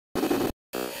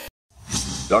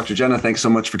Dr. Jenna, thanks so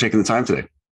much for taking the time today.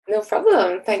 No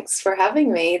problem. Thanks for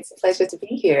having me. It's a pleasure to be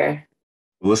here.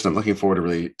 Listen, I'm looking forward to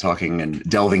really talking and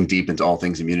delving deep into all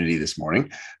things immunity this morning.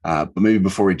 But maybe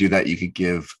before we do that, you could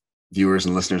give viewers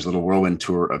and listeners a little whirlwind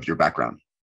tour of your background.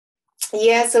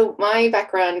 Yeah, so my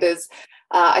background is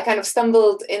I kind of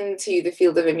stumbled into the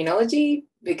field of immunology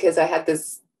because I had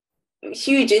this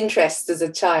huge interest as a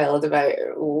child about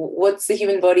what's the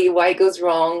human body, why it goes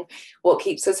wrong, what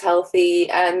keeps us healthy.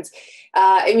 And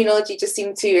immunology just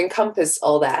seemed to encompass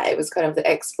all that. It was kind of the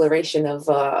exploration of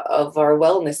our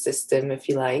wellness system, if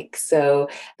you like. So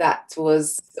that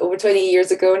was over 20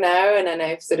 years ago now. And then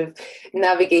I've sort of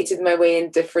navigated my way in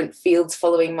different fields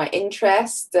following my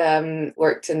interest,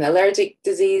 worked in allergic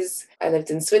disease. I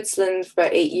lived in Switzerland for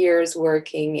about 8 years,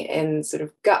 working in sort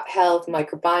of gut health,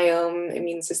 microbiome,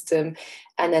 immune system.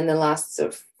 And then the last sort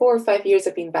of 4 or 5 years,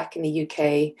 I've been back in the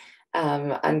UK,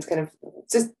 and kind of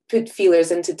just put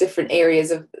feelers into different areas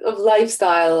of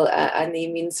lifestyle and the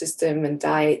immune system and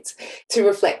diet to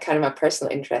reflect kind of my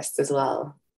personal interests as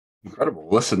well. Incredible.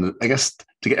 Listen, I guess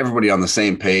to get everybody on the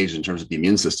same page in terms of the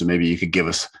immune system, maybe you could give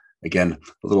us, again,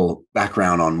 a little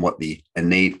background on what the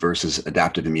innate versus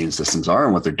adaptive immune systems are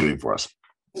and what they're doing for us.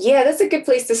 Yeah, that's a good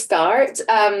place to start.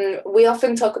 We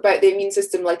often talk about the immune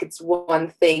system like it's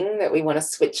one thing that we want to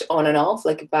switch on and off,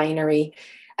 like a binary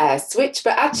switch,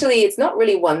 but actually it's not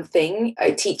really one thing.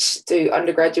 I teach to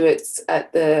undergraduates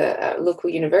at the local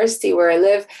university where I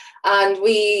live, and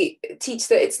we teach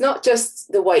that it's not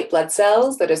just the white blood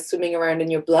cells that are swimming around in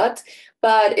your blood,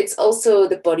 but it's also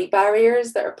the body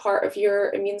barriers that are part of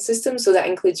your immune system. So that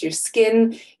includes your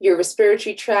skin, your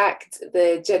respiratory tract,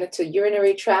 the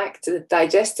genitourinary tract, the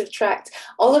digestive tract.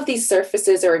 All of these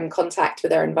surfaces are in contact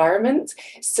with our environment.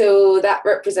 So that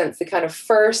represents the kind of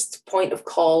first point of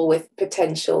call with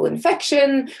potential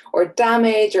infection or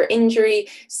damage or injury.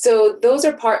 So those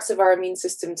are parts of our immune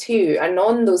system too. And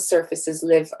on those surfaces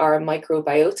live our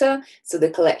microbiota, so the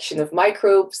collection of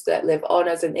microbes that live on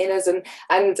us and in us.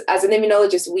 And as an immunologist,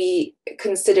 we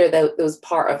consider those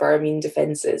part of our immune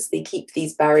defenses. They keep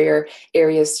these barrier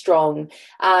areas strong.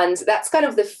 And that's kind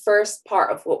of the first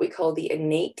part of what we call the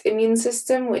innate immune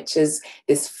system, which is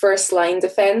this first line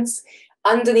defense.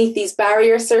 Underneath these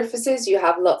barrier surfaces, you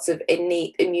have lots of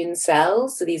innate immune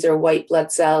cells. So these are white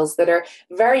blood cells that are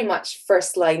very much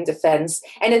first line defense.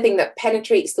 Anything that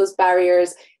penetrates those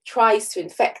barriers tries to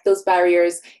infect those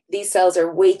barriers. These cells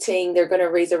are waiting. They're going to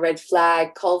raise a red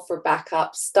flag, call for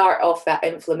backup, start off that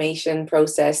inflammation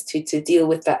process to deal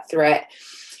with that threat.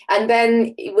 And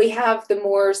then we have the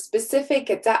more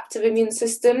specific adaptive immune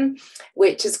system,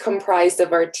 which is comprised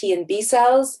of our T and B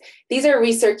cells. These are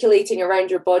recirculating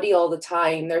around your body all the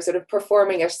time. They're sort of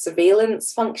performing a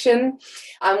surveillance function.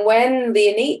 And when the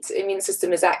innate immune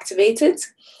system is activated,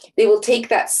 they will take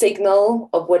that signal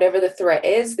of whatever the threat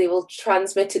is, they will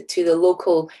transmit it to the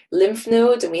local lymph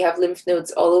node, and we have lymph nodes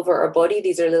all over our body.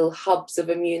 These are little hubs of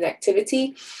immune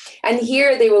activity. And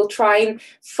here they will try and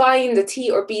find a T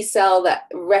or B cell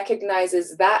that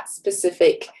recognizes that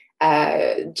specific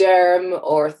germ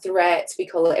or threat. We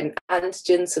call it an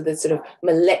antigen, so the sort of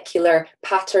molecular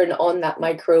pattern on that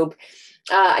microbe.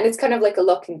 And it's kind of like a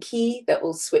lock and key that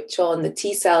will switch on the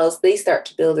T cells. They start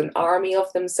to build an army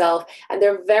of themselves, and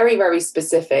they're very, very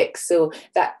specific. So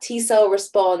that T cell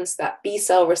response, that B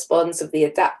cell response of the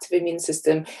adaptive immune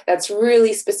system, that's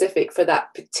really specific for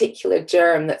that particular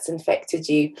germ that's infected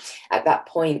you at that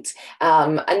point.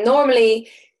 And normally,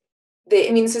 the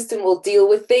immune system will deal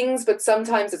with things, but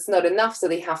sometimes it's not enough. So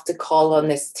they have to call on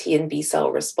this T and B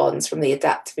cell response from the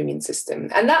adaptive immune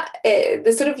system. And that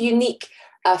the sort of unique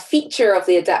feature of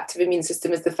the adaptive immune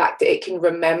system is the fact that it can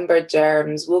remember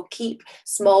germs. We'll keep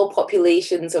small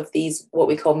populations of these, what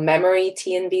we call memory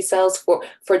T and B cells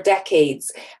for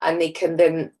decades, and they can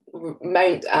then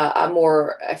mount a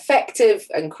more effective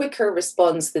and quicker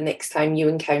response the next time you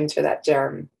encounter that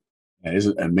germ. It is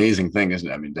an amazing thing, isn't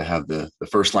it? I mean, to have the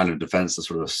first line of defense, the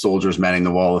sort of soldiers manning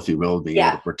the wall, if you will, being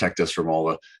able to protect us from all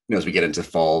the, as we get into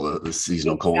fall, the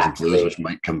seasonal colds and flus, which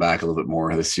might come back a little bit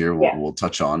more this year, we'll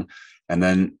touch on. And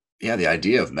then, the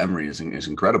idea of memory is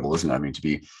incredible, isn't it? I mean,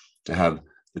 to have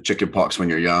the chicken pox when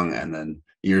you're young, and then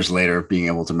years later being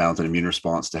able to mount an immune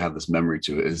response to have this memory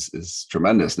to it is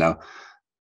tremendous. Now,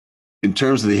 in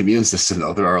terms of the immune system,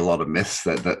 though, there are a lot of myths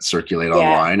that circulate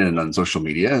online and on social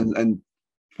media, and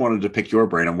wanted to pick your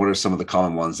brain on what are some of the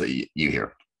common ones that you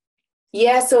hear.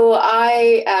 Yeah, so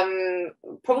I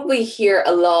probably hear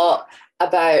a lot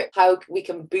about how we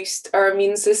can boost our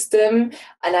immune system.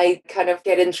 And I kind of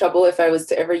get in trouble if I was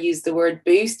to ever use the word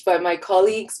boost by my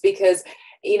colleagues, because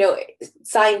you know,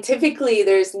 scientifically,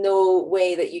 there's no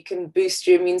way that you can boost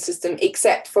your immune system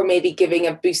except for maybe giving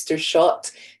a booster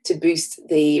shot to boost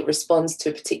the response to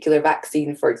a particular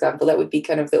vaccine, for example. That would be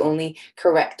kind of the only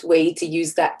correct way to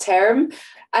use that term.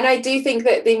 And I do think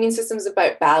that the immune system is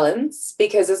about balance,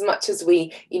 because as much as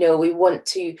we want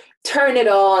to turn it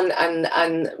on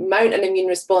and mount an immune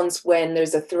response when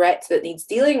there's a threat that needs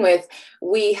dealing with,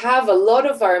 we have a lot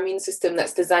of our immune system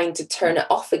that's designed to turn it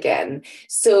off again.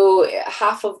 So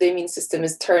half of the immune system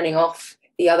is turning off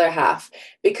the other half,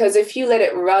 because if you let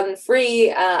it run free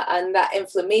and that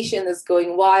inflammation is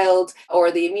going wild,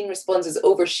 or the immune response is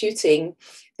overshooting,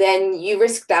 then you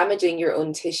risk damaging your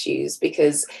own tissues,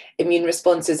 because immune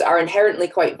responses are inherently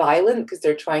quite violent because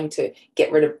they're trying to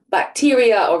get rid of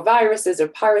bacteria or viruses or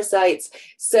parasites.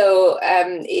 So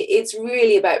it's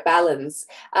really about balance.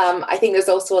 I think there's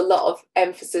also a lot of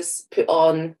emphasis put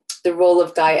on the role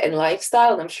of diet and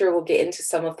lifestyle, and I'm sure we'll get into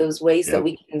some of those ways that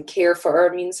we can care for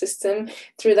our immune system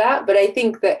through that. But I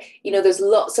think that, there's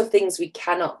lots of things we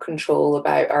cannot control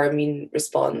about our immune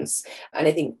response, and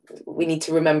I think we need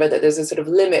to remember that there's a sort of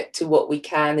limit to what we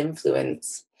can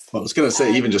influence. Well, I was going to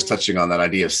say, even just touching on that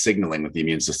idea of signaling with the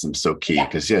immune system is so key,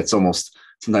 because it's almost,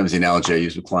 sometimes the analogy I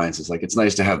use with clients is like, it's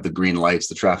nice to have the green lights,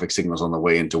 the traffic signals on the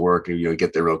way into work, and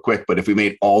get there real quick. But if we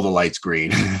made all the lights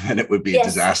green, then it would be a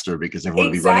disaster, because everyone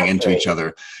would be running into each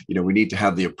other. We need to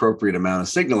have the appropriate amount of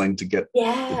signaling to get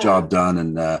the job done.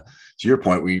 And to your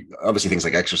point, we obviously things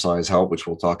like exercise help, which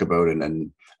we'll talk about,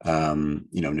 and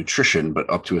nutrition, but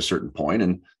up to a certain point.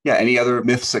 And any other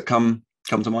myths that come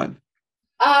to mind?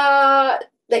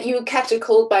 That you catch a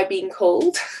cold by being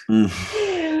cold,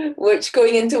 which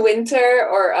going into winter,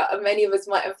 or many of us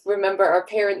might have remember our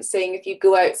parents saying, if you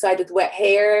go outside with wet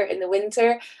hair in the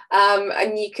winter,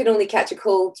 and you can only catch a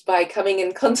cold by coming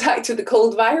in contact with the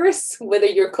cold virus, whether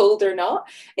you're cold or not.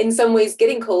 In some ways,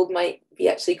 getting cold might be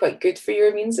actually quite good for your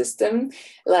immune system.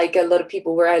 Like a lot of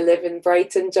people where I live in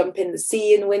Brighton jump in the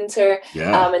sea in winter,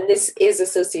 and this is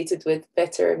associated with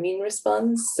better immune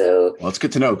response. So, well, it's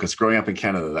good to know, because growing up in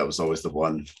Canada, that was always the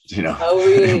one, oh,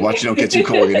 really? Watch you don't get too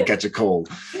cold, you're going to catch a cold.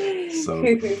 So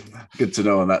good to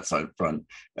know on that side front.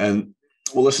 And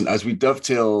well, listen, as we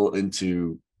dovetail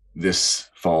into this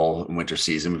fall and winter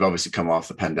season, we've obviously come off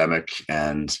the pandemic,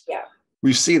 and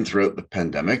we've seen throughout the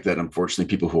pandemic that unfortunately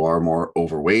people who are more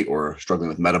overweight or struggling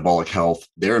with metabolic health,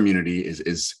 their immunity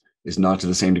is not to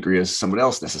the same degree as someone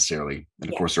else necessarily.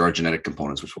 And of course, there are genetic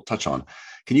components, which we'll touch on.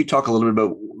 Can you talk a little bit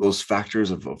about those factors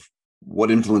of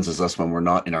what influences us when we're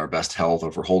not in our best health, or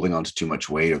if we're holding on to too much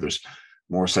weight, or there's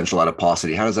more central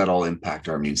adiposity? How does that all impact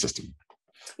our immune system?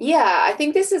 Yeah, I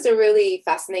think this is a really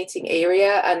fascinating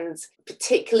area, and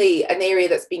particularly an area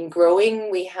that's been growing.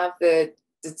 We have the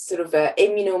sort of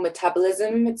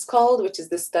immuno-metabolism, it's called, which is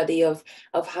the study of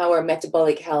how our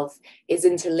metabolic health is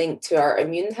interlinked to our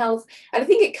immune health. And I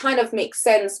think it kind of makes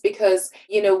sense because,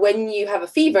 when you have a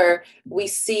fever, we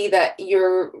see that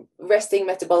your resting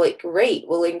metabolic rate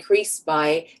will increase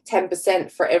by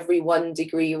 10% for every 1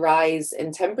 degree rise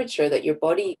in temperature that your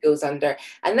body goes under.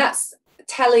 And that's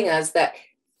telling us that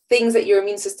things that your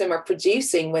immune system are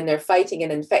producing when they're fighting an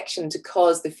infection to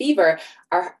cause the fever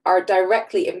are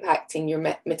directly impacting your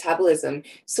metabolism.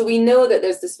 So we know that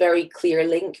there's this very clear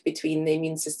link between the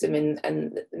immune system and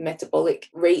the metabolic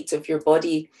rate of your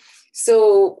body.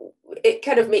 So it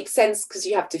kind of makes sense, because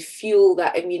you have to fuel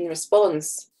that immune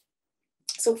response.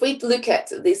 So if we look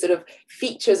at the sort of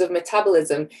features of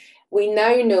metabolism, we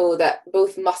now know that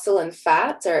both muscle and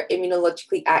fat are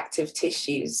immunologically active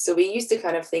tissues. So we used to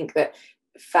kind of think that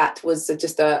fat was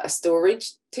just a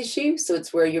storage tissue. So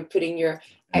it's where you're putting your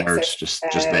excess, just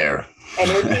there.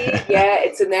 Energy.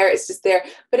 It's in there. It's just there.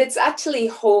 But it's actually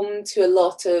home to a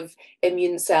lot of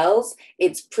immune cells.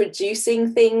 It's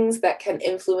producing things that can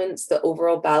influence the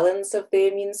overall balance of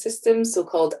the immune system,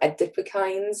 so-called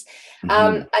adipokines.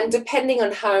 And depending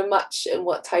on how much and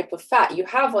what type of fat you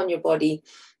have on your body,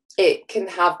 it can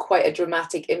have quite a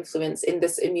dramatic influence in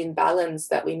this immune balance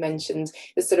that we mentioned,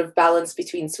 the sort of balance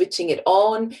between switching it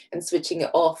on and switching it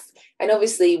off. And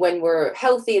obviously, when we're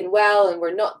healthy and well and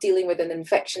we're not dealing with an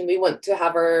infection, we want to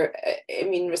have our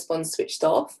immune response switched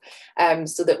off,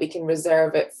 so that we can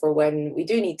reserve it for when we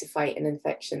do need to fight an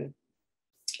infection.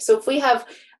 So if we have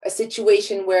a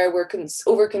situation where we're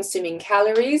over-consuming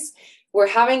calories, we're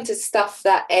having to stuff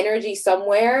that energy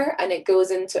somewhere, and it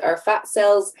goes into our fat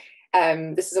cells.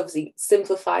 This is obviously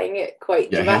simplifying it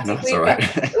quite dramatically. No, that's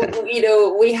all right. But,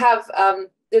 we have,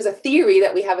 there's a theory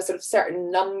that we have a sort of certain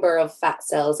number of fat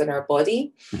cells in our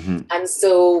body. And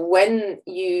so when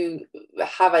you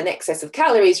have an excess of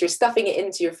calories, you're stuffing it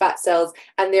into your fat cells,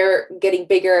 and they're getting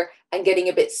bigger and getting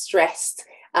a bit stressed.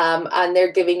 And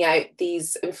they're giving out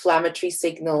these inflammatory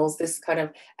signals, this kind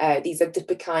of these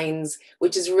adipokines,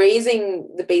 which is raising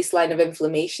the baseline of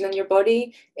inflammation in your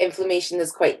body. Inflammation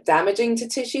is quite damaging to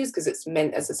tissues because it's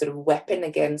meant as a sort of weapon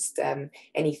against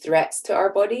any threats to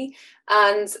our body.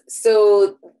 And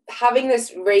so having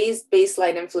this raised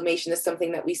baseline inflammation is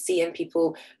something that we see in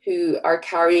people who are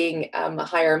carrying a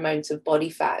higher amount of body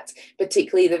fat,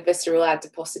 particularly the visceral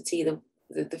adiposity, the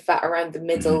fat around the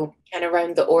middle and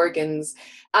around the organs.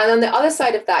 And on the other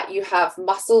side of that, you have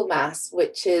muscle mass,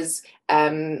 which is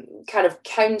kind of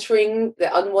countering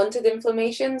the unwanted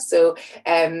inflammation. So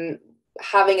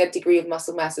having a degree of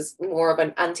muscle mass is more of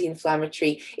an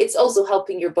anti-inflammatory. It's also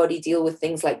helping your body deal with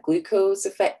things like glucose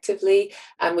effectively.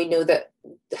 And we know that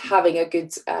having a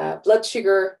good blood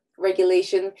sugar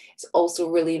regulation is also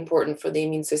really important for the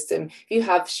immune system. If you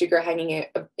have sugar hanging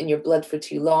out in your blood for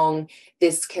too long,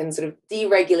 this can sort of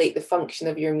deregulate the function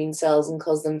of your immune cells and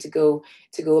cause them to go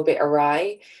a bit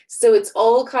awry. So it's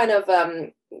all kind of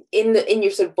in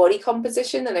your sort of body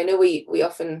composition. And I know we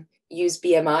often use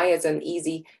BMI as an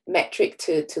easy metric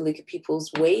to look at people's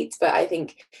weight, but I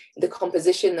think the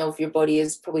composition of your body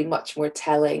is probably much more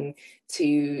telling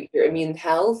to your immune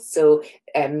health. So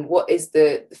what is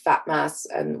the fat mass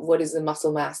and what is the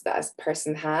muscle mass that a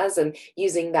person has, and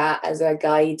using that as a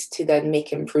guide to then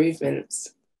make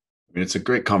improvements. I mean, it's a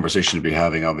great conversation to be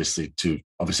having, obviously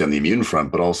on the immune front,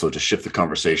 but also to shift the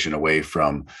conversation away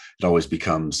from, it always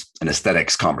becomes an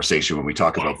aesthetics conversation when we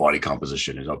talk about body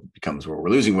composition. It becomes where we're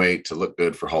losing weight to look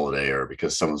good for holiday, or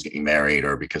because someone's getting married,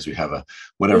 or because we have a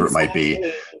whatever it might be.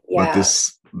 Yeah. But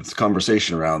this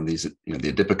conversation around these,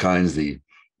 the adipokines, the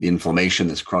inflammation,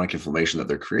 this chronic inflammation that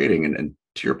they're creating, and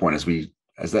to your point,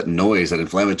 as that noise, that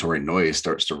inflammatory noise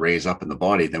starts to raise up in the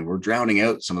body, then we're drowning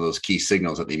out some of those key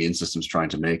signals that the immune system's trying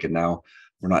to make. And now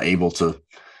we're not able to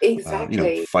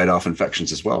fight off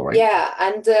infections as well, right? Yeah.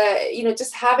 And,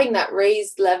 just having that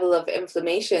raised level of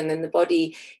inflammation in the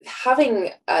body,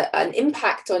 having an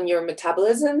impact on your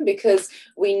metabolism, because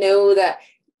we know that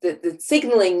the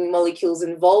signaling molecules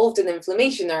involved in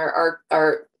inflammation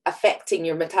are affecting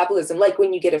your metabolism. Like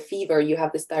when you get a fever, you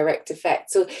have this direct effect.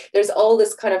 So there's all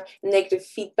this kind of negative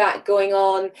feedback going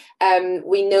on.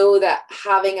 We know that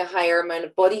having a higher amount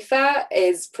of body fat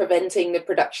is preventing the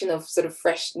production of sort of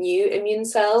fresh new immune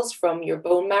cells from your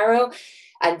bone marrow.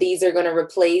 And these are going to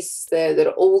replace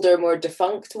the older, more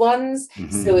defunct ones.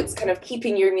 Mm-hmm. So it's kind of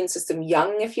keeping your immune system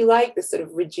young, if you like, this sort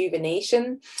of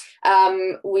rejuvenation.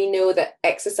 We know that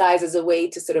exercise is a way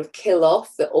to sort of kill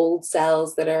off the old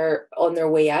cells that are on their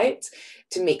way out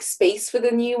to make space for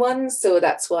the new ones. So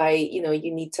that's why, you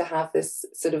need to have this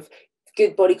sort of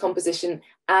good body composition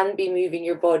and be moving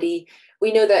your body.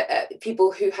 We know that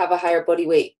people who have a higher body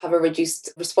weight have a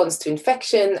reduced response to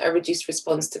infection, a reduced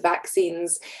response to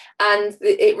vaccines, and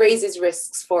it raises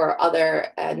risks for other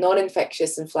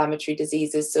non-infectious inflammatory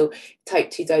diseases, so type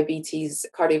 2 diabetes,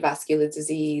 cardiovascular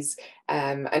disease,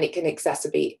 and it can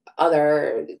exacerbate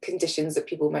other conditions that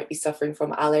people might be suffering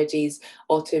from, allergies,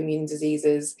 autoimmune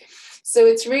diseases. So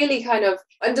it's really kind of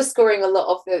underscoring a lot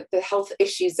of the health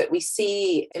issues that we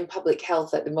see in public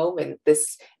health at the moment,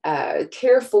 this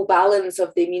careful balance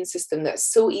of the immune system that's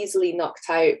so easily knocked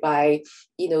out by,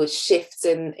 shifts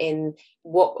in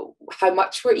how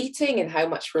much we're eating and how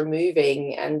much we're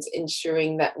moving, and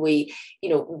ensuring that we,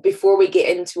 before we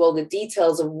get into all the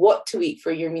details of what to eat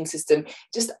for your immune system,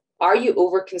 just are you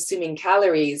over consuming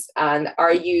calories, and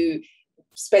are you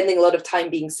spending a lot of time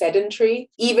being sedentary?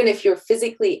 Even if you're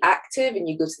physically active and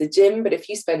you go to the gym, but if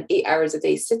you spend 8 hours a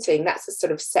day sitting, that's a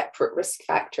sort of separate risk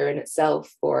factor in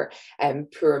itself for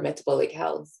poor metabolic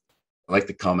health. I like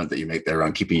the comment that you make there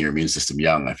around keeping your immune system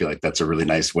young. I feel like that's a really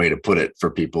nice way to put it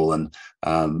for people. And,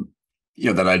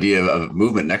 that idea of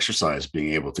movement and exercise,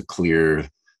 being able to clear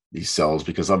these cells,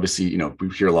 because obviously, we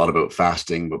hear a lot about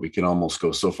fasting, but we can almost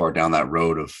go so far down that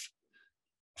road of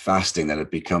fasting that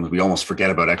it becomes, we almost forget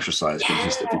about exercise. Yeah.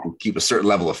 Just if we can keep a certain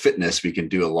level of fitness, we can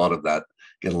do a lot of that,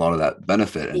 get a lot of that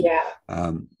benefit.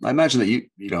 And, I imagine that you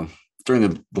during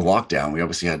the lockdown, we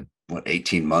obviously had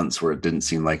 18 months where it didn't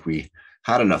seem like we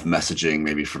had enough messaging,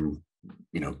 maybe from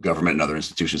government and other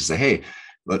institutions, to say, hey,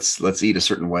 let's eat a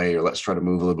certain way, or let's try to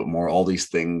move a little bit more. All these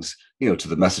things, to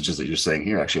the messages that you're saying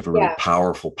here, actually have a really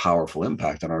powerful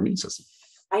impact on our immune system.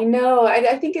 I know.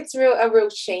 I think it's a real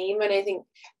shame. And I think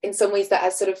in some ways that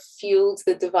has sort of fueled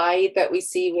the divide that we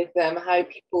see with how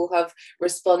people have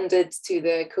responded to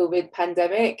the COVID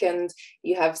pandemic. And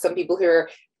you have some people who are,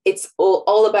 it's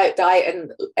all about diet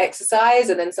and exercise.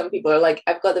 And then some people are like,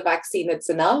 I've got the vaccine, it's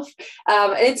enough.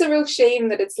 And it's a real shame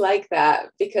that it's like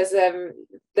that, because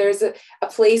there's a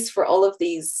place for all of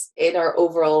these in our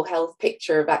overall health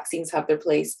picture. Vaccines have their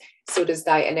place. so does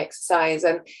diet and exercise.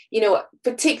 And,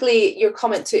 particularly your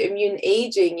comment to immune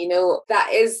aging, that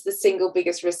is the single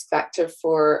biggest risk factor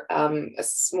for a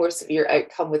more severe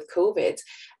outcome with COVID.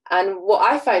 And what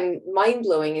I find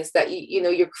mind-blowing is that,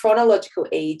 your chronological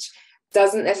age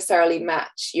doesn't necessarily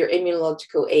match your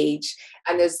immunological age.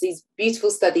 And there's these beautiful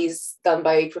studies done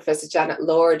by Professor Janet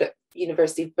Lord at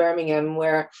University of Birmingham,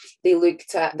 where they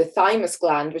looked at the thymus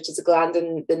gland, which is a gland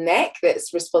in the neck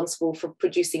that's responsible for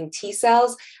producing T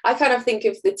cells. I kind of think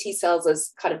of the T cells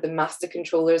as kind of the master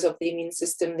controllers of the immune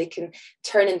system. They can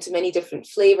turn into many different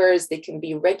flavors. They can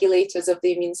be regulators of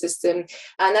the immune system.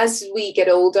 And as we get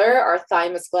older, our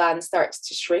thymus gland starts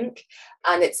to shrink,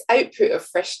 and its output of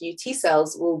fresh new T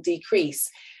cells will decrease.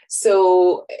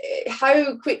 So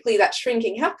how quickly that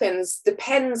shrinking happens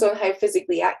depends on how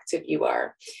physically active you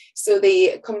are. So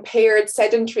they compared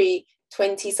sedentary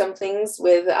 20-somethings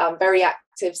with very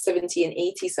active 70 and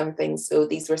 80-somethings. So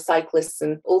these were cyclists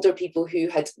and older people who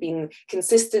had been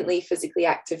consistently physically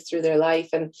active through their life.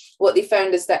 And what they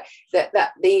found is that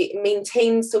they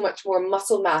maintained so much more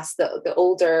muscle mass, the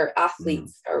older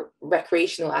athletes or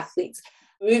recreational athletes.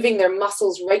 Moving their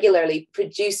muscles regularly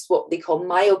produced what they call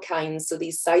myokines, so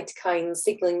these cytokines,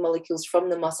 signaling molecules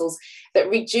from the muscles that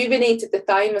rejuvenated the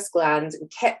thymus gland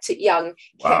and kept it young,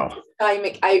 kept the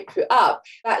thymic output up,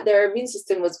 that their immune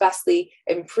system was vastly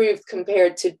improved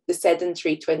compared to the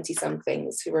sedentary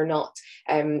 20-somethings who were not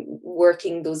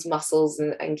working those muscles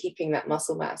and keeping that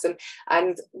muscle mass.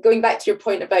 And going back to your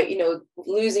point about,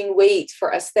 losing weight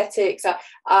for aesthetics,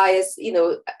 I as,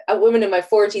 a woman in my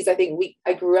 40s, I think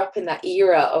I grew up in that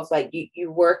era of like you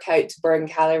work out to burn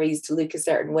calories to look a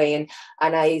certain way, and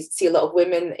I see a lot of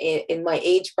women in my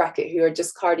age bracket who are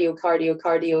just cardio.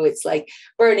 It's like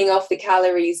burning off the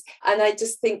calories, and I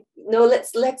just think, no,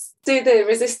 let's do the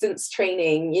resistance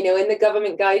training. In the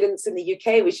government guidance in the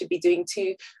UK, we should be doing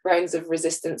 2 rounds of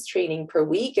resistance training per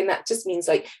week, and that just means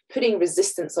like putting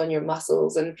resistance on your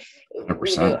muscles. And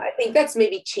I think that's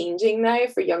maybe changing now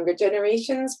for younger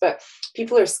generations, but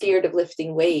people are scared of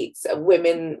lifting weights.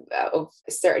 Women of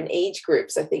certain age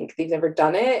groups, I think they've never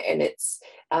done it, and it's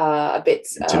a bit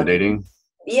intimidating.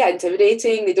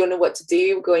 Intimidating. They don't know what to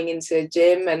do going into a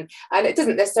gym, and it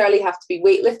doesn't necessarily have to be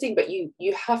weightlifting, but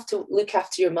you have to look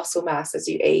after your muscle mass as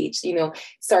you age.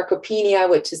 Sarcopenia,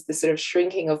 which is the sort of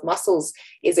shrinking of muscles,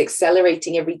 is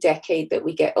accelerating every decade that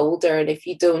we get older, and if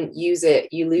you don't use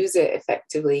it, you lose it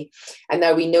effectively. And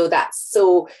now we know that's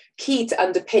so key to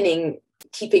underpinning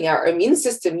keeping our immune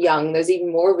system young. There's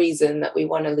even more reason that we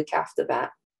want to look after that.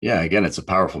 Yeah, again, it's a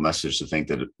powerful message to think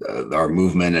that our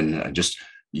movement and just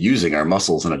using our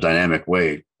muscles in a dynamic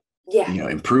way,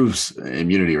 improves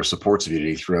immunity or supports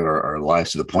immunity throughout our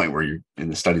lives, to the point where you're in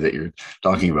the study that you're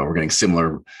talking about, we're getting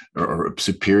similar or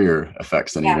superior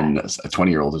effects than even a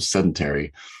 20-year-old who's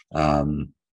sedentary.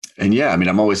 I'm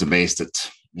always amazed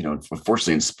that,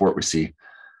 unfortunately in sport, we see,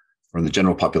 or in the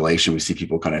general population, we see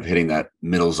people kind of hitting that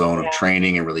middle zone of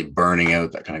training and really burning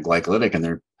out that kind of glycolytic, and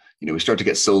they're, we start to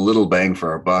get so little bang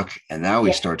for our buck, and now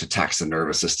we start to tax the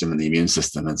nervous system and the immune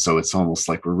system. And so it's almost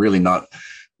like we're really not,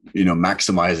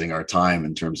 maximizing our time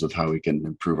in terms of how we can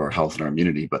improve our health and our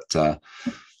immunity. But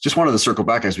just wanted to circle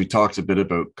back as we talked a bit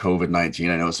about COVID-19.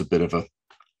 I know it's a bit of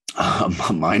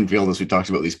a minefield as we talked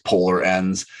about these polar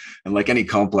ends, and like any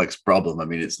complex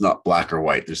problem, it's not black or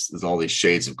white. There's all these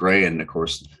shades of gray, and of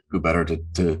course, who better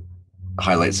to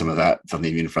highlight some of that from the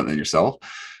immune front than yourself.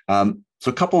 So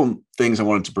a couple of things I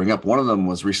wanted to bring up. One of them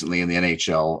was recently in the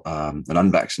NHL, an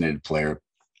unvaccinated player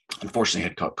unfortunately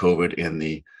had caught COVID in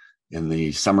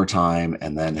the summertime,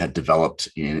 and then had developed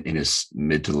in his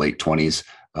mid to late 20s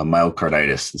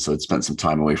myocarditis, and so had spent some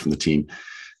time away from the team.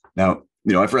 Now,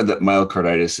 I've read that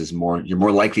myocarditis is you're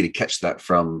more likely to catch that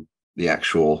from the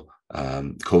actual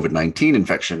COVID-19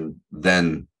 infection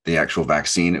than the actual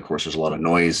vaccine. Of course, there's a lot of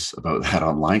noise about that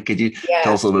online. Could you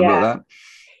tell us a little bit about that?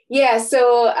 Yeah,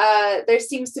 so there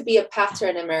seems to be a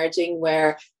pattern emerging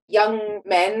where young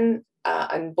men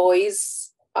and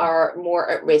boys are more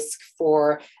at risk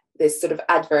for this sort of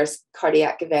adverse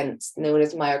cardiac event known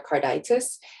as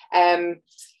myocarditis.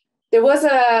 There was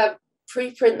a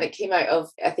preprint that came out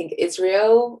of, I think,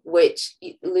 Israel, which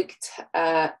looked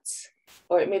at,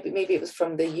 or maybe it was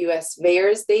from the US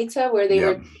VAERS data, where they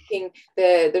were taking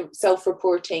the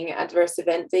self-reporting adverse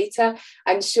event data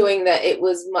and showing that it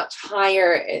was much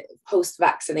higher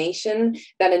post-vaccination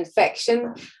than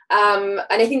infection. And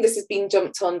I think this has been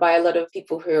jumped on by a lot of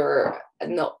people who are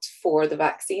not for the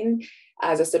vaccine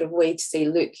as a sort of way to say,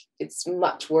 look, it's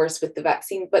much worse with the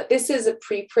vaccine. But this is a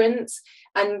preprint,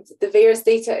 and the VAERS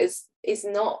data is is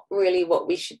not really what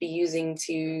we should be using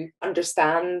to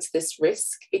understand this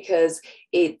risk, because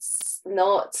it's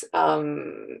not,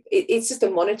 it's just a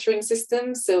monitoring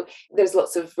system. So there's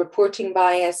lots of reporting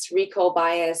bias, recall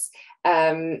bias.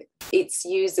 It's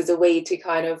used as a way to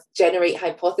kind of generate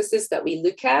hypotheses that we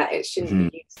look at. It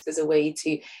shouldn't be used as a way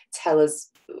to tell us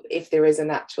if there is an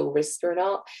actual risk or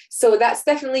not. So that's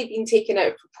definitely been taken out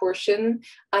of proportion.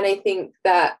 And I think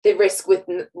that the risk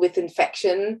with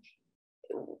infection,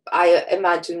 I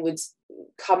imagine, would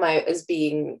come out as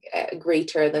being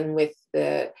greater than with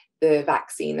the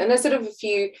vaccine. And there's sort of a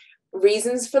few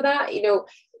reasons for that. You know,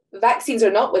 vaccines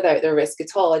are not without their risk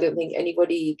at all. I don't think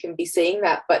anybody can be saying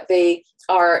that, but they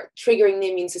are triggering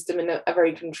the immune system in a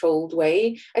very controlled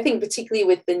way. I think particularly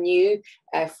with the new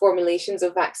formulations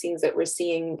of vaccines that we're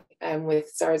seeing with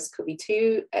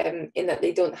SARS-CoV-2, in that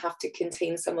they don't have to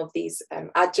contain some of these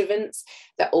adjuvants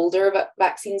that older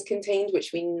vaccines contained,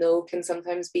 which we know can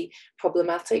sometimes be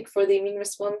problematic for the immune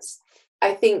response.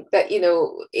 I think that, you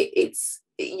know,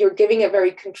 you're giving a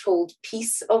very controlled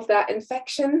piece of that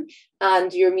infection,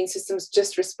 and your immune system's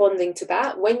just responding to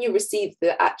that. When you receive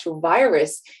the actual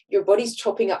virus, your body's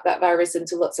chopping up that virus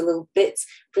into lots of little bits,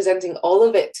 presenting all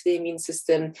of it to the immune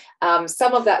system.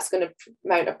 Some of that's going to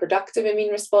mount a productive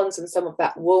immune response, and some of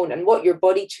that won't. And what your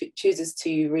body chooses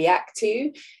to react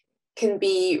to can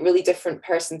be really different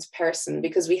person to person,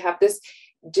 because we have this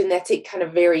genetic kind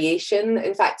of variation.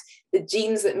 In fact, the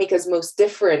genes that make us most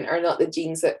different are not the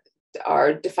genes that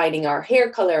are defining our hair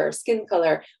color or skin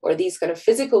color or these kind of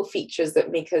physical features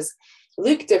that make us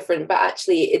look different, but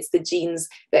actually it's the genes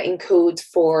that encode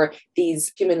for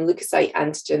these human leukocyte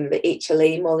antigen, the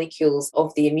HLA molecules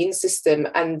of the immune system.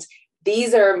 And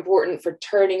these are important for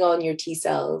turning on your T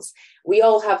cells. We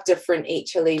all have different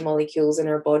HLA molecules in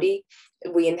our body.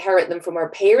 We inherit them from our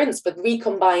parents, but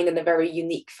recombined in a very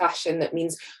unique fashion. That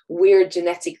means we're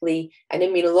genetically and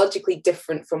immunologically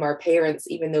different from our parents,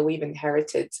 even though we've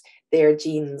inherited their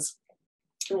genes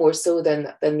more so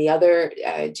than the other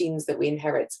genes that we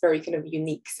inherit. It's a very kind of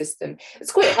unique system.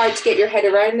 It's quite hard to get your head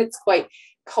around. It's quite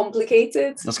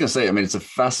complicated. I was going to say, I mean, it's a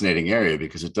fascinating area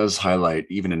because it does highlight,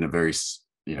 even in a very,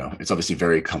 you know, it's obviously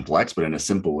very complex, but in a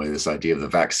simple way, this idea of the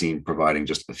vaccine providing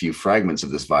just a few fragments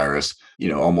of this virus, you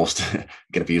know, almost, again,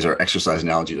 if you use our exercise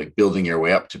analogy, like building your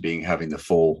way up to having the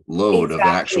full load of an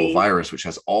actual virus, which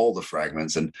has all the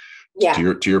fragments. And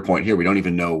to your point here, we don't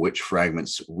even know which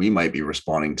fragments we might be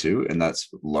responding to. And that's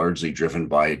largely driven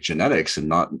by genetics and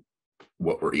not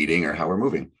what we're eating or how we're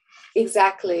moving.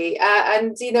 Exactly.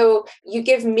 And, you know, you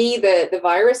give me the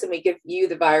virus and we give you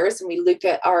the virus, and we look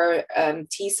at our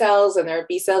T cells and our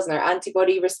B cells and our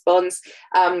antibody response.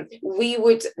 We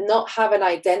would not have an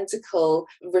identical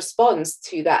response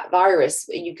to that virus.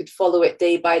 You could follow it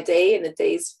day by day in the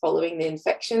days following the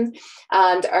infection,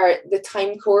 and the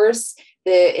time course,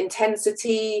 the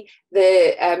intensity,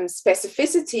 the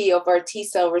specificity of our T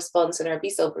cell response and our B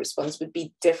cell response would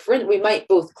be different. We might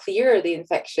both clear the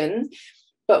infection,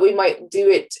 but we might do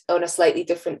it on a slightly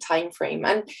different time frame.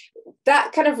 And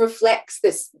that kind of reflects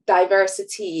this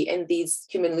diversity in these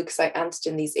human leukocyte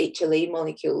antigen, these HLA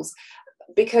molecules.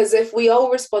 Because if we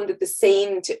all responded the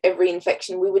same to every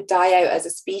infection, we would die out as a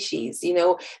species. You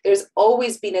know, there's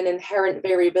always been an inherent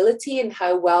variability in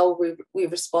how well we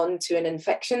respond to an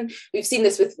infection. We've seen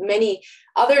this with many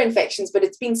other infections, but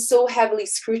it's been so heavily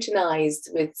scrutinized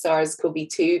with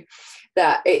SARS-CoV-2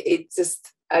 that it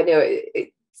just, I know,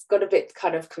 it's got a bit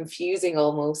kind of confusing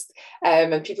almost.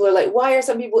 And people are like, why are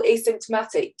some people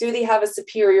asymptomatic? Do they have a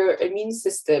superior immune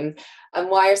system? And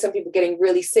why are some people getting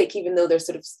really sick even though they're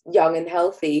sort of young and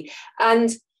healthy?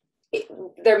 And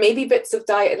there may be bits of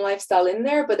diet and lifestyle in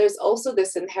there, but there's also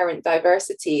this inherent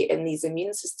diversity in these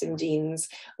immune system genes,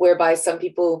 whereby some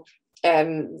people,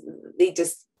 they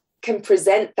just can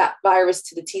present that virus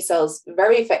to the T cells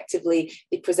very effectively.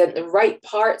 They present the right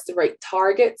parts, the right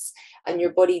targets, and your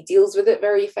body deals with it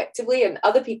very effectively. And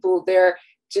other people, their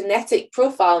genetic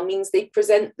profile means they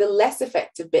present the less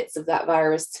effective bits of that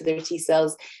virus to their T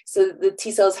cells. So the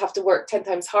T cells have to work 10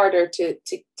 times harder to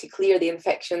clear the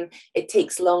infection. It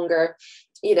takes longer,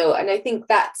 you know, and I think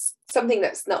that's something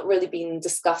that's not really been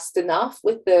discussed enough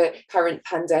with the current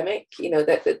pandemic, you know,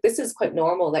 that this is quite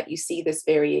normal that you see this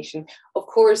variation. Of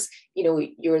course, you know,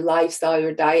 your lifestyle,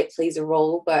 your diet plays a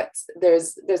role, but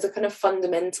there's a kind of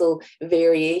fundamental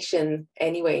variation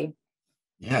anyway.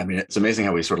 Yeah, I mean, it's amazing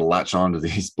how we sort of latch on to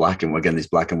these black and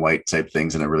white type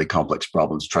things and a really complex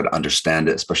problems, try to understand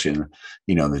it, especially in,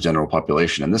 you know, the general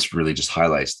population. And this really just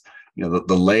highlights, you know,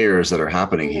 the layers that are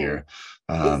happening here.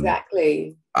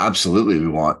 Exactly. Absolutely. We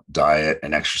want diet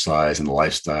and exercise and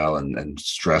lifestyle and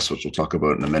stress, which we'll talk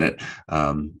about in a minute.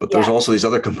 But there's Yeah. also these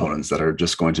other components that are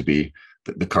just going to be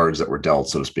the cards that were dealt,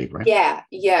 so to speak, right?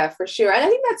 Yeah, for sure. And I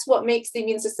think that's what makes the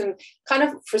immune system kind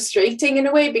of frustrating in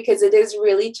a way, because it is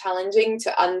really challenging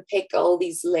to unpick all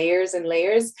these layers and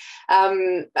layers.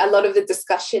 A lot of the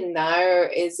discussion now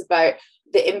is about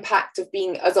the impact of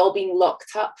us all being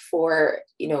locked up for,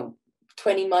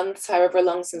 20 months, however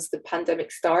long since the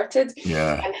pandemic started,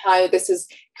 Yeah. and how this has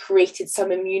created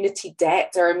some immunity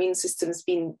debt. Our immune system's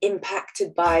been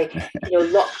impacted by,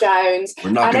 lockdowns. We're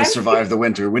not And going to survive the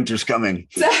winter. Winter's coming.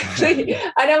 Exactly.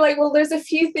 And I'm like, well, there's a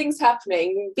few things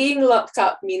happening. Being locked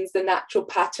up means the natural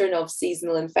pattern of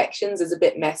seasonal infections is a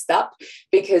bit messed up,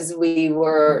 because we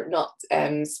were not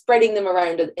spreading them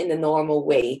around in the normal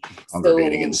way.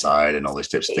 Congregating inside and all these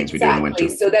types of things we do in the winter.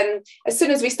 So then as soon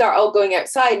as we start all going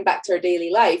outside and back to our daily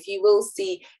life, you will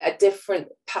see a different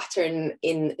pattern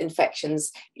in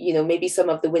infections. Maybe some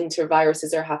of the winter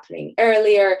viruses are happening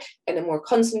earlier in a more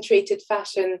concentrated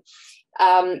fashion.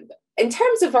 In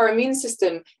terms of our immune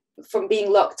system from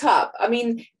being locked up, I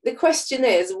mean, the question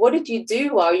is, what did you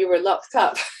do while you were locked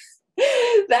up?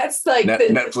 That's like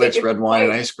Netflix, red wine,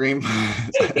 and ice cream.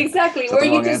 Exactly. Were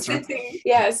you just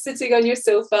sitting on your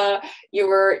sofa? You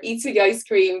were eating ice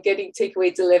cream, getting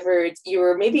takeaway delivered. You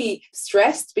were maybe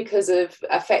stressed because of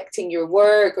affecting your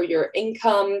work or your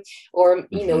income, or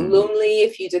lonely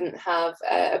if you didn't have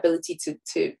ability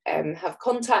to have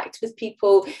contact with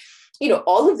people.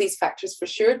 All of these factors for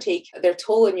sure take their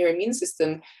toll on your immune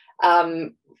system.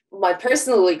 My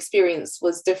personal experience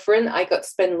was different. I got to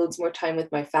spend loads more time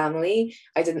with my family.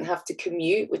 I didn't have to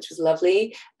commute, which was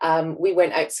lovely. We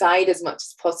went outside as much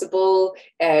as possible.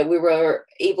 We were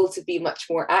able to be much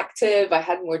more active. I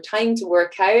had more time to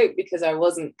work out because I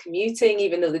wasn't commuting,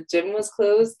 even though the gym was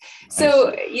closed. Nice.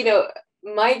 So,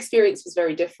 my experience was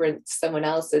very different to someone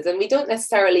else's. And we don't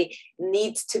necessarily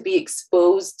need to be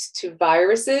exposed to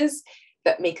viruses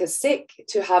that make us sick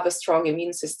to have a strong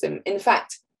immune system. In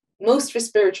fact, most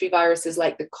respiratory viruses,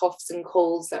 like the coughs and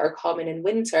colds that are common in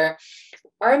winter,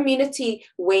 our immunity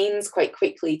wanes quite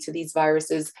quickly to these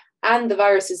viruses, and the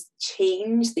viruses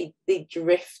change, they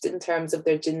drift in terms of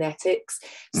their genetics.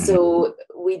 Mm-hmm. So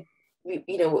we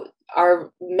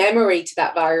our memory to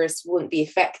that virus won't be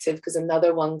effective because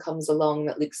another one comes along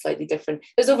that looks slightly different.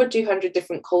 There's over 200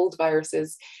 different cold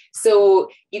viruses. So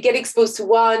you get exposed to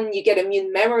one, you get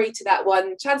immune memory to that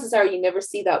one. Chances are you never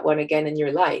see that one again in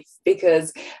your life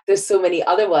because there's so many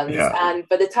other ones. Yeah. And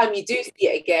by the time you do see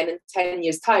it again in 10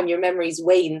 years' time, your memory's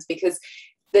waned because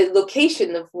the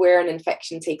location of where an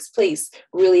infection takes place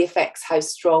really affects how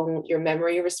strong your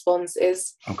memory response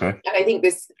is. Okay. And I think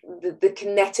the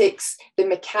kinetics, the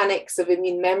mechanics of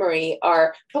immune memory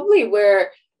are probably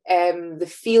where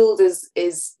the field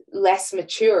is less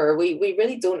mature. We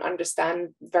really don't understand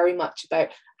very much about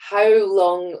how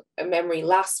long a memory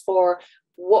lasts for,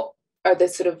 what are the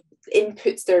sort of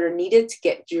inputs that are needed to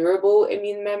get durable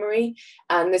immune memory.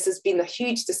 And this has been a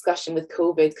huge discussion with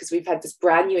COVID because we've had this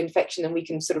brand new infection and we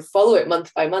can sort of follow it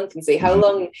month by month and say, how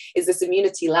long is this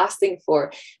immunity lasting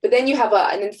for? But then you have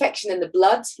an infection in the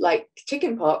blood, like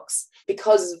chickenpox,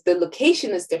 because the location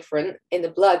is different in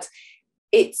the blood,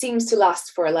 it seems to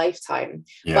last for a lifetime.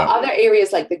 Yeah. But other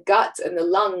areas like the gut and the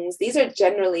lungs, these are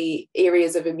generally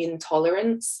areas of immune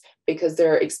tolerance because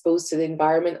they're exposed to the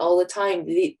environment all the time.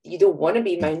 You don't want to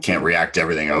be mounting. You can't react to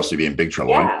everything else, you'd be in big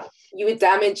trouble. Yeah, right? You would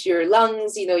damage your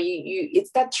lungs.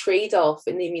 It's that trade-off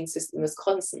in the immune system is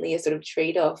constantly a sort of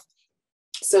trade-off.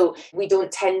 So we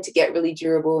don't tend to get really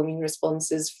durable immune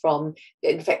responses from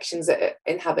infections that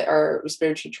inhabit our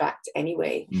respiratory tract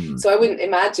anyway. So I wouldn't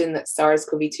imagine that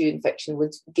SARS-CoV-2 infection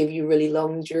would give you really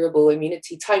long durable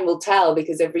immunity. Time will tell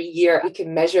because every year we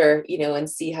can measure, and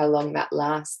see how long that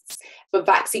lasts. But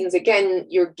vaccines, again,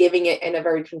 you're giving it in a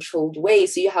very controlled way.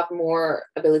 So you have more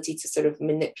ability to sort of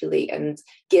manipulate and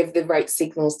give the right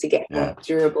signals to get more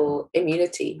durable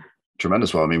immunity.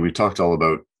 Tremendous. Well, I mean, we talked all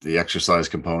about the exercise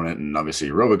component and obviously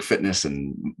aerobic fitness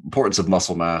and importance of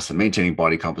muscle mass and maintaining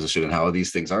body composition and how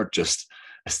these things aren't just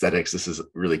aesthetics. This is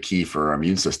really key for our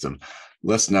immune system.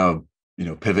 Let's now,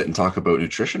 pivot and talk about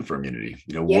nutrition for immunity.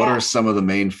 What are some of the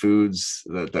main foods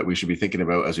that we should be thinking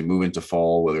about as we move into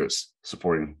fall, whether it's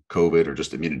supporting COVID or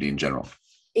just immunity in general?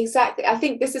 Exactly. I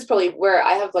think this is probably where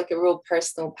I have like a real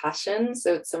personal passion.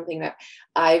 So it's something that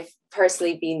I've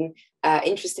personally been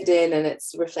interested in, and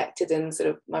it's reflected in sort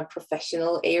of my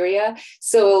professional area.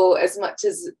 So as much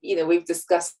as, we've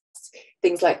discussed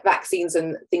things like vaccines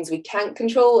and things we can't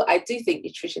control, I do think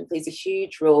nutrition plays a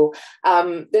huge role.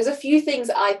 There's a few things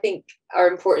I think are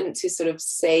important to sort of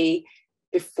say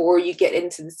before you get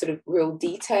into the sort of real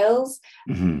details.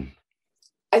 Mm-hmm.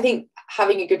 I think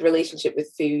having a good relationship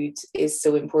with food is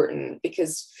so important,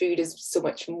 because food is so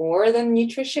much more than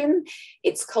nutrition.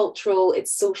 It's cultural,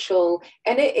 it's social,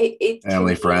 and it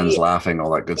Family, friends, laughing,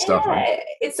 all that good stuff, right?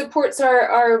 It supports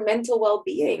our mental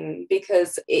well-being,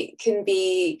 because it can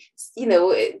be,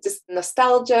 just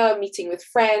nostalgia, meeting with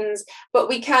friends, but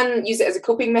we can use it as a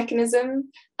coping mechanism.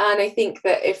 And I think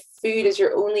that if food is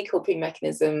your only coping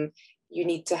mechanism, you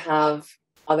need to have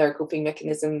other coping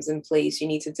mechanisms in place. You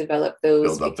need to develop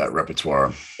those. Build up that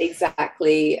repertoire.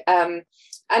 Exactly. And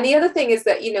the other thing is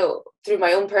that, through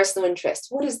my own personal interest,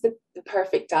 what is the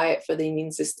perfect diet for the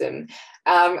immune system?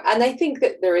 And I think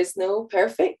that there is no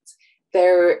perfect.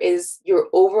 There is your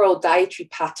overall dietary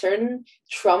pattern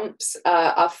trumps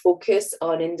a focus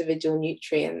on individual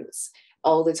nutrients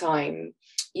all the time.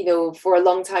 For a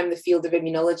long time, the field of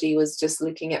immunology was just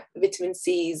looking at vitamin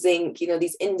C, zinc,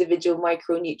 these individual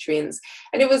micronutrients.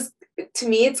 And to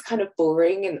me, it's kind of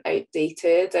boring and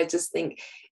outdated. I just think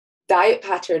diet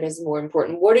pattern is more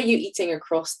important. What are you eating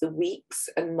across the weeks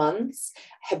and months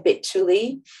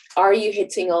habitually? Are you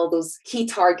hitting all those key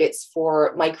targets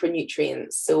for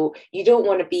micronutrients? So you don't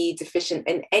want to be deficient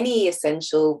in any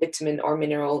essential vitamin or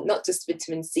mineral, not just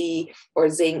vitamin C or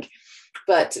zinc,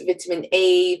 but vitamin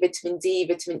A, vitamin D,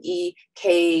 vitamin E,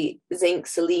 K, zinc,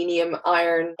 selenium,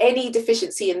 iron. Any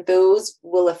deficiency in those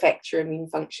will affect your immune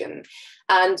function.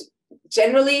 And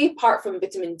generally, apart from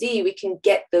vitamin D, we can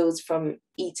get those from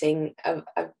eating a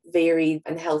varied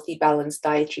and healthy, balanced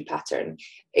dietary pattern.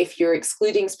 If you're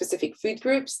excluding specific food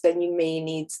groups, then you may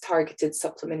need targeted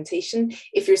supplementation.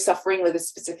 If you're suffering with a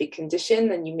specific condition,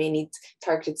 then you may need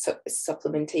targeted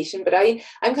supplementation. But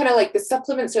I'm kind of like, the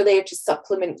supplements are there to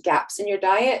supplement gaps in your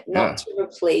diet, not to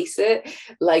replace it.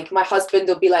 Like my husband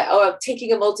will be like, oh, I'm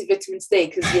taking a multivitamin today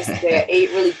because yesterday I ate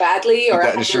really badly. Or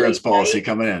that insurance policy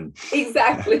coming in.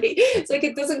 Exactly. It's like,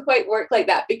 it doesn't quite work like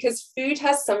that, because food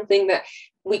has something that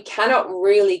we cannot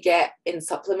really get in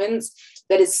supplements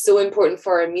that is so important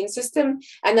for our immune system,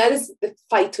 and that is the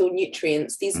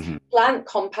phytonutrients, these plant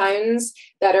compounds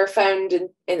that are found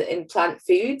in plant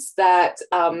foods that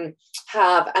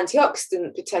have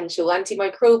antioxidant potential,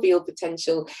 antimicrobial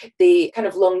potential, the kind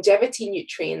of longevity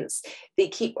nutrients. They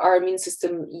keep our immune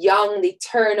system young, they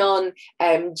turn on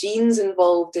genes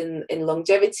involved in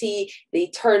longevity, they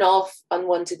turn off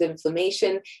unwanted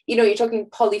inflammation. You're talking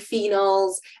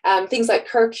polyphenols, things like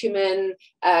curcumin,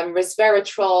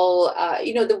 resveratrol,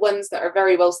 the ones that are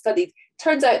very well studied.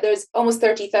 Turns out there's almost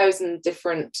 30,000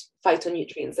 different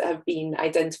phytonutrients that have been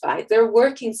identified. They're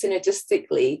working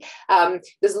synergistically.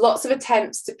 There's lots of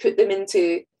attempts to put them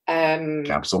into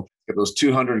capsule. Get those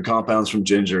 200 compounds from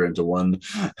ginger into one.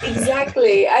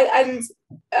 Exactly. And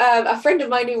a friend of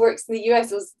mine who works in the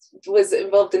US was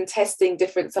involved in testing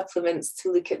different supplements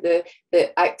to look at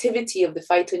the activity of the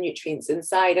phytonutrients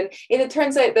inside. And it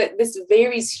turns out that this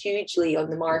varies hugely on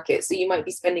the market. So you might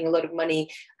be spending a lot of money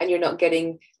and you're not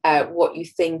getting what you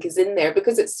think is in there,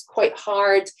 because it's quite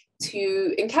hard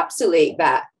to encapsulate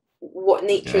that, what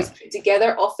nature has put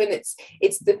together. Often it's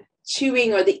the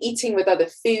chewing or the eating with other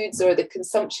foods or the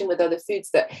consumption with other foods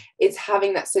that is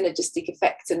having that synergistic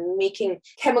effect and making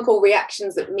chemical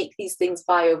reactions that make these things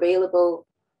bioavailable.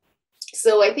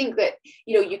 So I think that,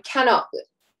 you cannot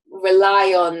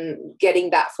rely on getting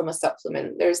that from a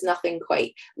supplement. There's nothing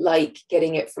quite like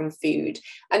getting it from food.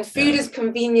 And food is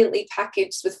conveniently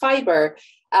packaged with fiber.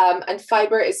 And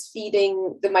fiber is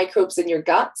feeding the microbes in your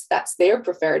gut. That's their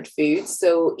preferred food.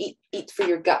 So eat for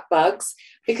your gut bugs,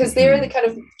 because they're the kind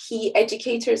of key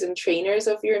educators and trainers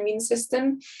of your immune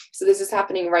system. So this is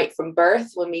happening right from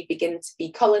birth, when we begin to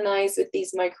be colonized with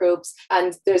these microbes.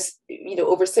 And there's,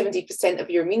 over 70% of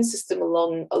your immune system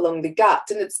along the gut.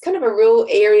 And it's kind of a real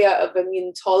area of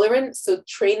immune tolerance. So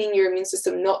training your immune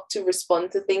system not to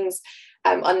respond to things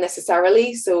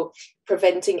unnecessarily. So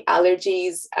preventing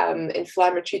allergies,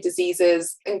 inflammatory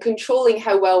diseases, and controlling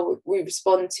how well we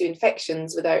respond to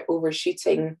infections without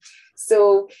overshooting.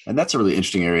 So, and that's a really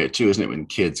interesting area too, isn't it, in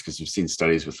kids? Because we've seen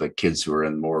studies with like kids who are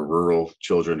in more rural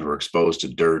children who are exposed to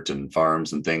dirt and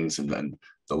farms and things, and then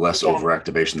the less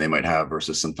overactivation they might have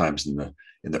versus sometimes in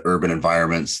the urban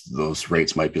environments, those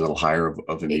rates might be a little higher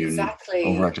of immune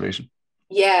overactivation.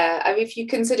 Yeah, I mean, if you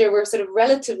consider we're sort of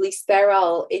relatively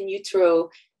sterile in utero,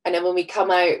 and then when we come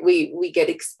out, we get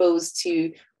exposed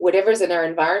to whatever's in our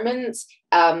environment.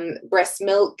 breast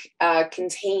milk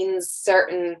contains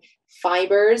certain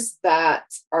fibers that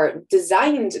are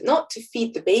designed not to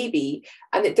feed the baby,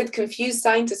 and it did confuse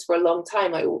scientists for a long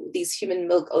time, like these human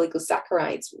milk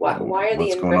oligosaccharides, why are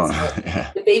they in breast milk?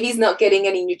 Yeah. The baby's not getting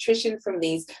any nutrition from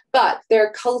these, but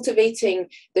they're cultivating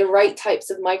the right types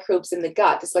of microbes in the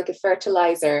gut. It's like a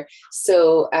fertilizer,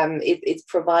 so it's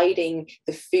providing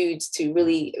the food to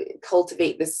really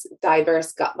cultivate this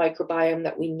diverse gut microbiome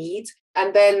that we need.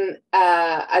 And then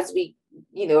as we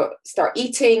start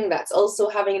eating, that's also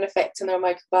having an effect on our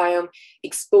microbiome.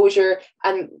 Exposure,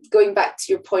 and going back to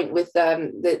your point with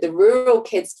the rural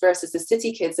kids versus the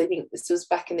city kids, I think this was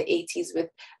back in the 80s with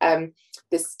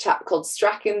this chap called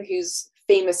Strachan, who's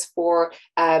famous for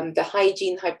the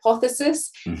hygiene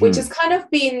hypothesis, which has kind of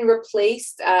been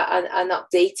replaced and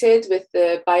updated with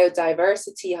the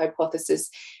biodiversity hypothesis,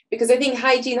 because I think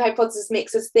hygiene hypothesis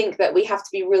makes us think that we have to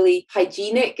be really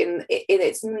hygienic, and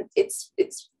it's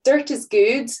dirt is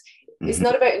good. It's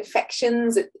not about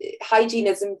infections. Hygiene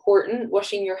is important.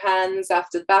 Washing your hands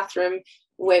after the bathroom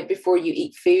before you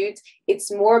eat food.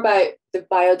 It's more about the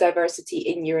biodiversity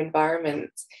in your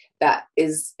environment that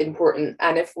is important.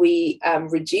 And if we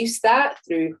reduce that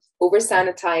through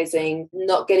over-sanitizing,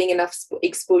 not getting enough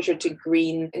exposure to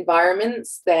green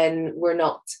environments, then we're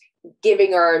not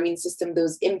giving our immune system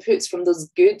those inputs from those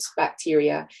good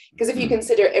bacteria. Because if you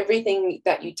consider everything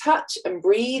that you touch and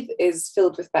breathe is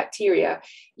filled with bacteria,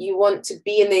 you want to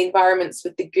be in the environments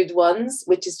with the good ones,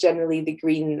 which is generally the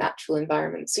green natural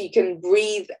environment. So you can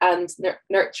breathe and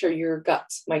nurture your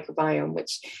gut microbiome,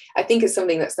 which I think is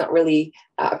something that's not really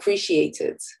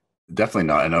appreciated. Definitely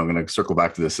not. And I'm going to circle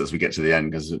back to this as we get to the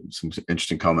end, because some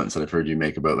interesting comments that I've heard you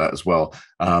make about that as well.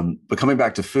 But coming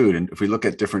back to food, and if we look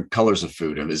at different colors of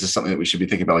food, is this something that we should be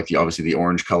thinking about? Like obviously the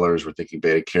orange colors, we're thinking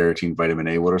beta carotene, vitamin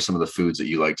A. What are some of the foods that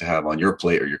you like to have on your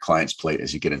plate or your client's plate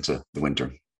as you get into the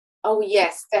winter? Oh,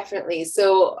 yes, definitely.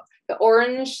 So the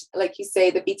orange, like you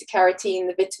say, the beta carotene,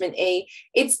 the vitamin A,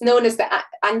 it's known as the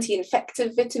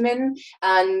anti-infective vitamin.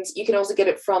 And you can also get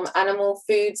it from animal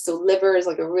foods. So liver is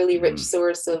like a really rich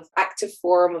source of active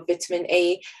form of vitamin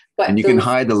A. And you can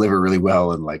hide the liver really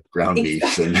well in like ground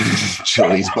beefs and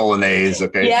chilies, bolognese.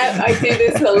 Okay. Yeah, I do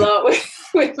this a lot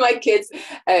with my kids.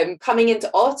 Coming into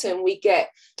autumn, we get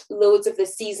loads of the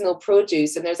seasonal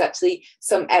produce, and there's actually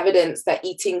some evidence that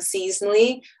eating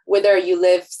seasonally, whether you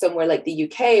live somewhere like the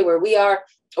UK where we are,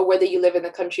 or whether you live in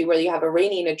a country where you have a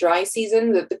rainy and a dry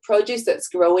season, that the produce that's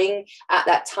growing at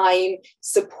that time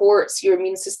supports your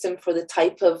immune system for the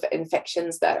type of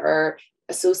infections that are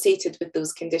associated with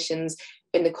those conditions.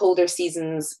 In the colder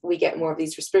seasons, we get more of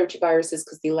these respiratory viruses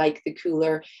because they like the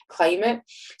cooler climate.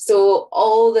 So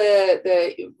all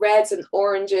the reds and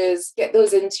oranges, get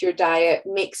those into your diet,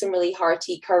 make some really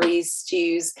hearty curries,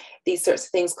 stews, these sorts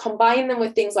of things. Combine them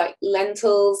with things like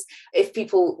lentils. If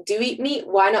people do eat meat,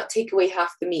 why not take away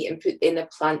half the meat and put in a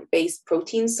plant-based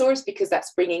protein source, because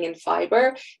that's bringing in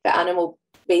fiber. The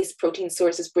animal-based protein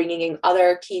source is bringing in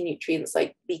other key nutrients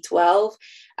like B12.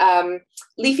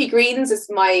 Leafy greens is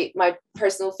my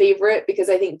personal favorite, because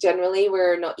I think generally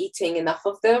we're not eating enough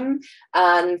of them,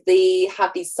 and they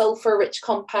have these sulfur rich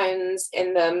compounds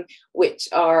in them, which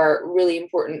are really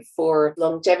important for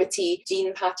longevity,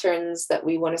 gene patterns that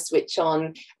we want to switch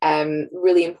on,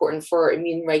 really important for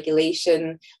immune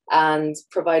regulation, and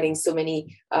providing so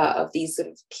many of these sort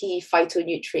of key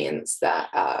phytonutrients that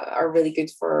are really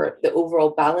good for the overall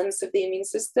balance of the immune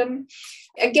system.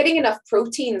 And getting enough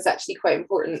protein is actually quite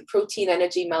important. Protein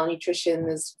energy malnutrition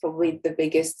is probably the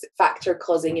biggest factor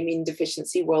causing immune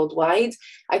deficiency worldwide.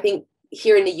 I think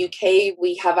here in the UK,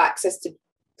 we have access to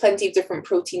plenty of different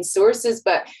protein sources,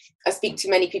 but I speak to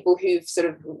many people who've sort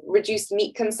of reduced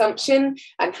meat consumption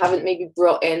and haven't maybe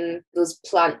brought in those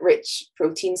plant-rich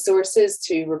protein sources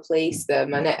to replace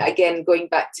them. And again, going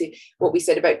back to what we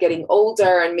said about getting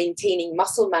older and maintaining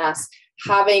muscle mass,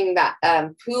 having that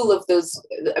pool of those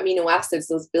amino acids,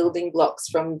 those building blocks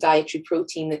from dietary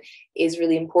protein, is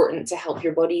really important to help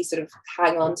your body sort of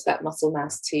hang on to that muscle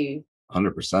mass too.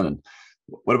 100%. And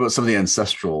what about some of the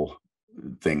ancestral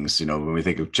things, when we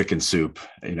think of chicken soup,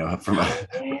 from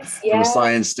a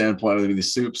science standpoint, I mean,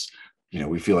 these soups,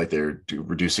 we feel like they're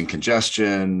reducing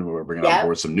congestion, we're bringing on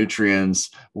board some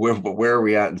nutrients. Where are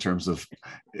we at in terms of,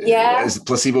 is the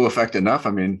placebo effect enough?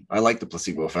 I mean, I like the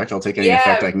placebo effect. I'll take any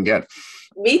effect I can get.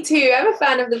 Me too. I'm a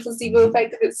fan of the placebo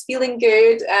effect. If it's feeling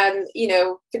good, and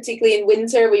particularly in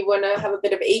winter, we want to have a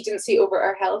bit of agency over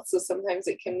our health. So sometimes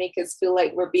it can make us feel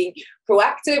like we're being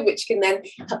proactive, which can then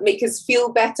make us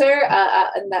feel better.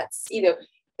 And that's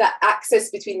that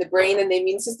access between the brain and the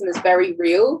immune system is very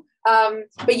real.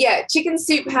 But yeah, chicken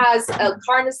soup has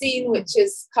L-carnosine, which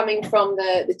is coming from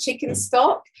the chicken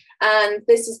stock. And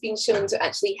this has been shown to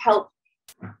actually help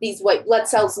these white blood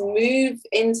cells move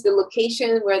into the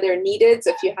location where they're needed.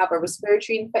 So if you have a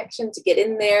respiratory infection, to get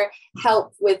in there,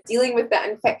 help with dealing with that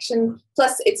infection.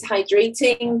 Plus it's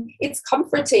hydrating, it's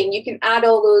comforting. You can add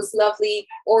all those lovely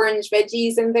orange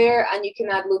veggies in there, and you can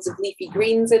add loads of leafy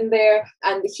greens in there.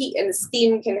 And the heat and the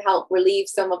steam can help relieve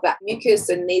some of that mucus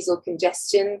and nasal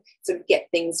congestion to get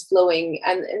things flowing.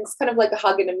 And it's kind of like a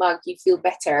hug in a mug. You feel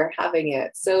better having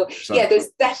it. So yeah, there's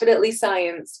definitely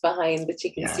science behind the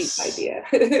chicken soup idea.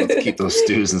 Let's keep those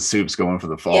stews and soups going for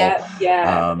the fall.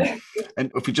 Yeah.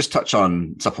 And if we just touch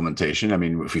on supplementation, I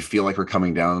mean, if we feel like we're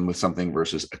coming down with something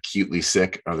versus acutely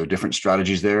sick, are there different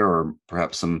strategies there, or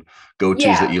perhaps some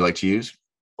go-tos that you like to use?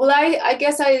 Well, I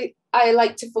guess I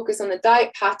like to focus on the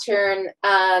diet pattern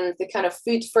and the kind of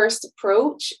food first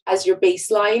approach as your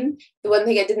baseline. The one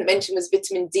thing I didn't mention was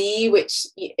vitamin D, which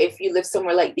if you live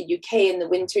somewhere like the UK in the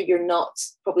winter, you're not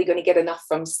probably going to get enough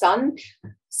from sun.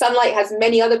 Sunlight has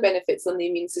many other benefits on the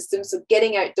immune system. So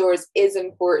getting outdoors is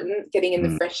important, getting in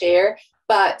the fresh air.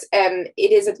 But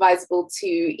it is advisable to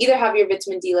either have your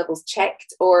vitamin D levels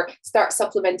checked or start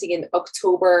supplementing in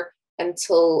October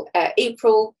until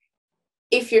April.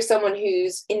 If you're someone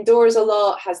who's indoors a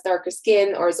lot, has darker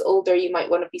skin, or is older, you might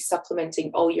want to be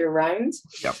supplementing all year round.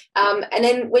 Yep. And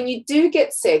then when you do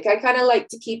get sick, I kind of like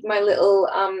to keep my little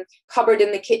cupboard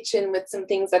in the kitchen with some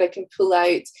things that I can pull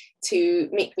out to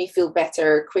make me feel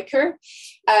better quicker.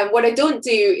 What I don't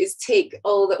do is take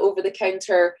all the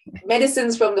over-the-counter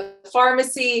medicines from the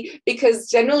pharmacy, because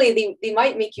generally they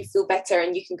might make you feel better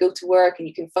and you can go to work and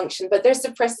you can function, but they're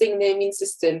suppressing the immune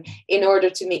system in order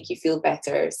to make you feel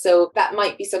better. So that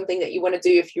might be something that you want to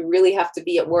do if you really have to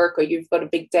be at work or you've got a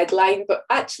big deadline. But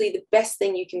actually the best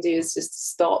thing you can do is just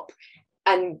stop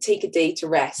and take a day to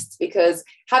rest, because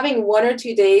having 1 or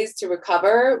 2 days to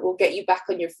recover will get you back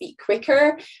on your feet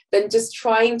quicker than just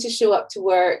trying to show up to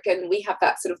work. And we have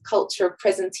that sort of culture of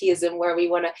presenteeism where we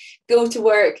want to go to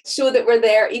work, show that we're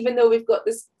there, even though we've got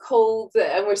this cold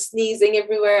and we're sneezing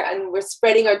everywhere and we're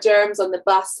spreading our germs on the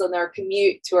bus, on our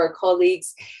commute to our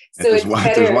colleagues. So if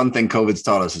there's one thing COVID's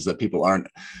taught us, is that people aren't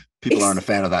a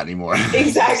fan of that anymore.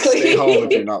 Exactly. Stay home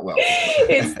if you're not well.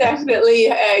 It's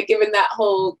definitely given that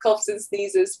whole coughs and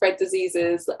sneezes, spread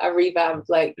diseases, a revamp.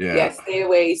 Like, stay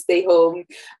away, stay home.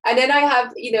 And then I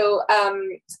have,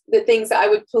 the things that I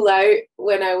would pull out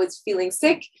when I was feeling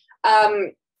sick.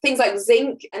 Things like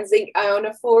zinc and zinc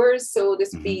ionophores. So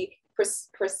this would be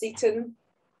quercetin,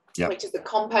 which is the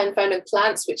compound found in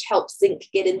plants, which helps zinc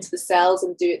get into the cells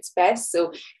and do its best.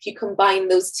 So if you combine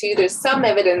those two, there's some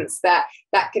evidence that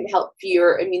can help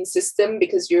your immune system,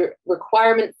 because your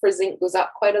requirement for zinc goes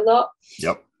up quite a lot.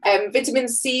 Yep. Vitamin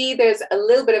C, there's a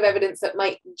little bit of evidence that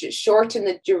might shorten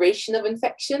the duration of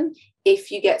infection if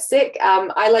you get sick.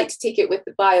 I like to take it with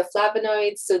the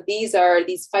bioflavonoids. So these are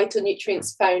these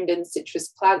phytonutrients found in citrus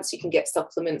plants. You can get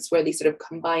supplements where they sort of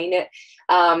combine it,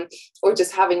 or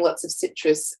just having lots of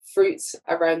citrus fruits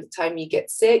around the time you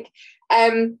get sick.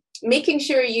 Making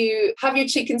sure you have your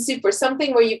chicken soup or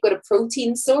something where you've got a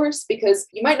protein source, because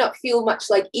you might not feel much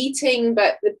like eating,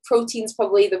 but the protein's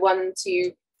probably the one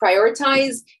to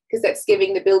prioritize, because that's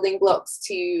giving the building blocks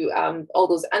to all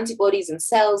those antibodies and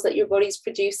cells that your body's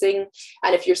producing.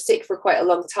 And if you're sick for quite a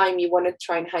long time, you want to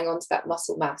try and hang on to that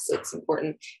muscle mass. So it's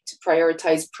important to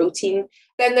prioritize protein.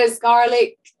 Then there's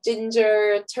garlic,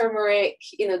 ginger, turmeric.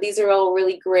 These are all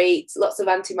really great. Lots of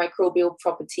antimicrobial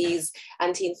properties,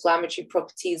 anti-inflammatory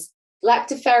properties.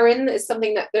 Lactoferrin is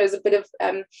something that there's a bit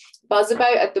of buzz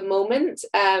about at the moment.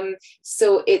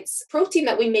 So it's protein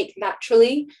that we make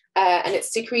naturally, and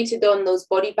it's secreted on those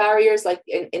body barriers, like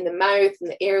in the mouth and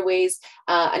the airways,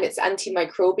 and it's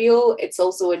antimicrobial. It's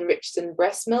also enriched in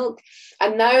breast milk.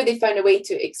 And now they found a way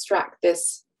to extract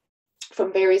this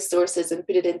from various sources and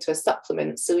put it into a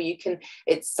supplement. So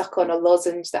it's suck on a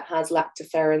lozenge that has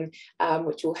lactoferrin,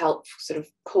 which will help sort of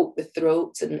coat the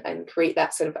throat and create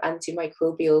that sort of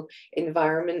antimicrobial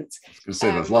environment. I was going to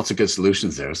say, there's lots of good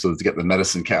solutions there. So to get the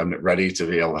medicine cabinet ready to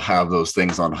be able to have those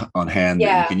things on hand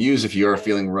that you can use if you are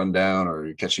feeling run down or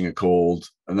you're catching a cold.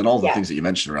 And then all the things that you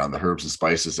mentioned around the herbs and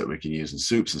spices that we can use in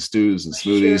soups and stews and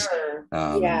smoothies.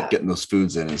 Getting those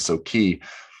foods in is so key.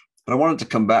 But I wanted to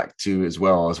come back to, as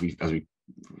well, as we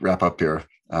wrap up here,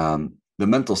 the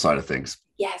mental side of things.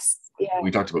 Yes. Yeah. We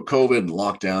talked about COVID and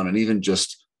lockdown, and even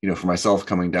just, for myself,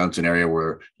 coming down to an area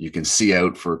where you can see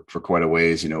out for quite a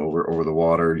ways, over the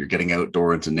water, you're getting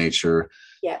outdoor into nature.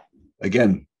 Yeah.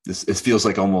 Again, it feels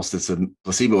like almost it's a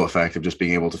placebo effect of just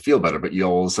being able to feel better, but you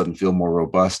all of a sudden feel more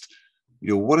robust.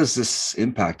 what is this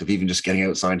impact of even just getting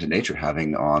outside into nature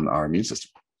having on our immune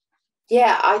system?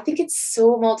 Yeah, I think it's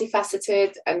so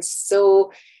multifaceted and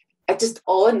so just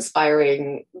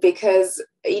awe-inspiring because,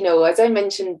 as I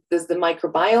mentioned, there's the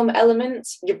microbiome element.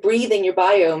 You're breathing your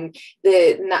biome.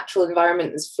 The natural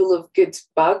environment is full of good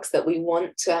bugs that we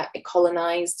want to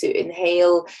colonize, to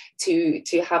inhale, to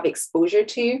have exposure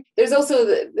to. There's also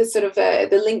the sort of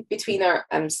the link between our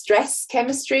stress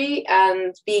chemistry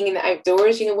and being in the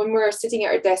outdoors. When we're sitting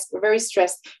at our desk, we're very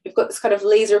stressed. We've got this kind of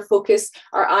laser focus.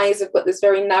 Our eyes have got this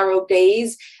very narrow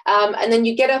gaze. And then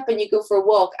you get up and you go for a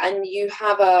walk and you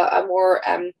have a more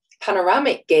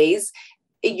panoramic gaze.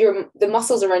 The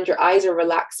muscles around your eyes are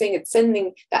relaxing. It's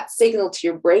sending that signal to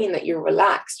your brain that you're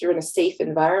relaxed, you're in a safe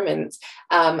environment.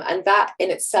 And that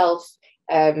in itself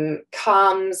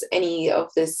calms any of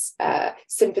this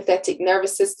sympathetic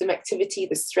nervous system activity,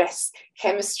 the stress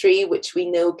chemistry, which we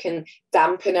know can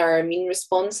dampen our immune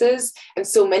responses. And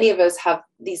so many of us have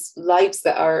these lives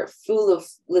that are full of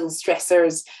little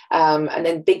stressors, and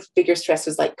then bigger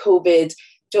stressors like COVID,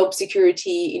 job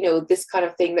security, this kind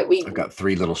of thing that I've got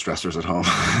 3 little stressors at home.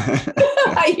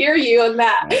 I hear you on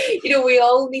that. We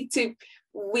all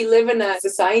we live in a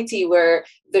society where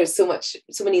there's so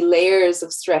many layers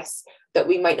of stress that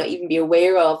we might not even be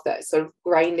aware of, that sort of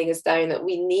grinding us down, that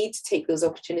we need to take those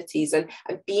opportunities. And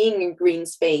being in green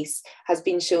space has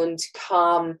been shown to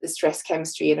calm the stress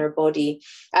chemistry in our body.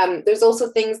 There's also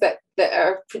things that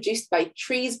are produced by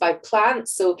trees, by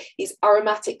plants. So these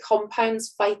aromatic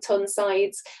compounds,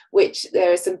 phytoncides, which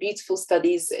there are some beautiful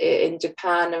studies in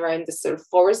Japan around this sort of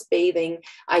forest bathing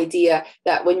idea,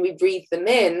 that when we breathe them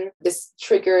in, this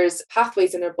triggers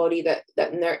pathways in our body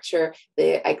that nurture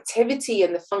the activity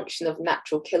and the function of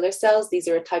natural killer cells. These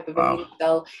are a type of immune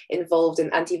cell involved in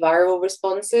antiviral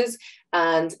responses.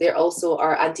 And they're also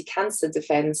our anti-cancer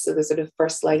defense, so the sort of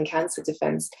first-line cancer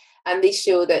defense. And they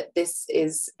show that this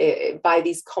is by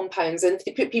these compounds. And if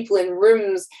they put people in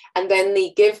rooms and then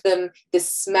they give them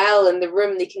this smell in the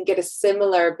room, they can get a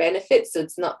similar benefit. So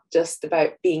it's not just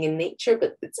about being in nature,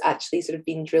 but it's actually sort of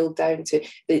being drilled down to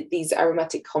these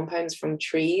aromatic compounds from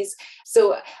trees.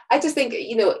 So I just think,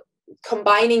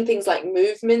 combining things like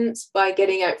movement by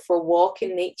getting out for a walk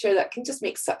in nature, that can just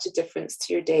make such a difference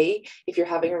to your day. If you're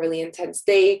having a really intense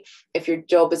day, if your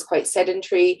job is quite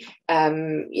sedentary,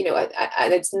 and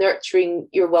it's nurturing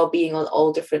your well-being on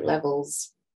all different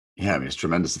levels. Yeah, I mean, it's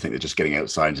tremendous to think that just getting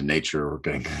outside into nature, or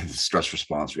getting stress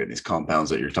response, we're getting these compounds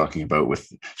that you're talking about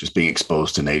with just being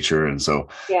exposed to nature. And so,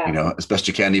 as best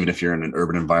you can, even if you're in an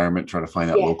urban environment, try to find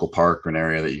that local park or an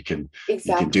area that you can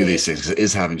do these things. It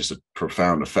is having just a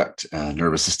profound effect,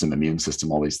 nervous system, immune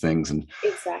system, all these things. And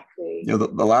exactly,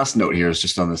 the last note here is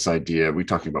just on this idea. We're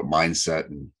talking about mindset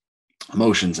and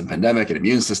emotions and pandemic and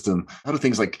immune system. How do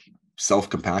things like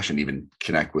self-compassion even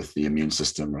connect with the immune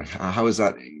system? Right? How is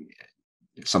that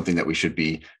something that we should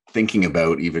be thinking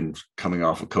about, even coming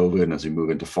off of COVID and as we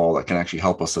move into fall, that can actually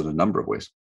help us in a number of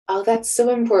ways? Oh, that's so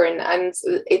important. And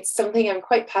it's something I'm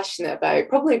quite passionate about,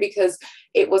 probably because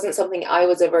it wasn't something I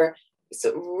was ever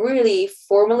really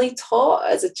formally taught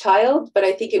as a child, but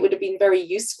I think it would have been very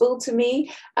useful to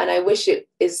me. And I wish it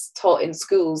is taught in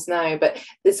schools now. But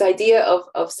this idea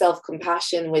of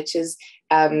self-compassion, which is,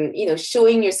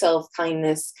 showing yourself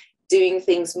kindness, doing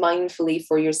things mindfully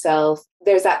for yourself.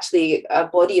 There's actually a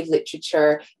body of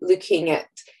literature looking at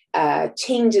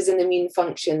changes in immune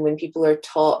function when people are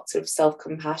taught sort of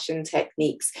self-compassion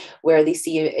techniques, where they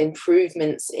see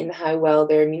improvements in how well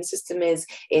their immune system is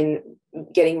in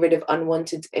getting rid of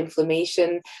unwanted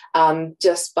inflammation,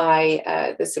 just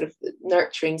by the sort of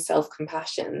nurturing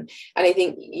self-compassion. And I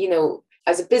think,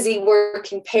 as a busy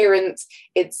working parent,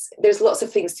 there's lots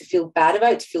of things to feel bad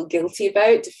about, to feel guilty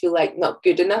about, to feel like not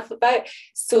good enough about.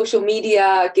 Social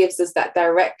media gives us that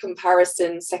direct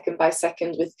comparison second by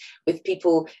second with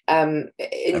people.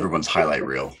 Everyone's highlight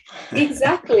reel.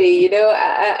 Exactly,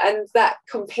 and that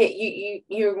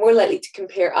you're more likely to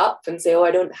compare up and say, oh, I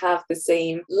don't have the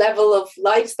same level of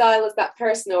lifestyle as that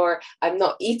person, or I'm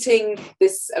not eating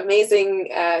this amazing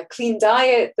clean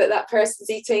diet that person's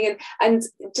eating, and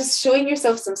just showing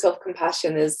yourself some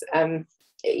self-compassion is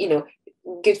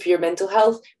good for your mental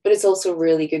health, but it's also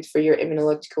really good for your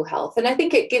immunological health. And I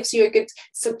think it gives you a good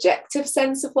subjective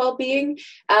sense of well-being,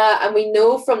 and we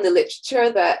know from the literature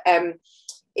that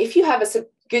if you have a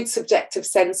good subjective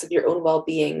sense of your own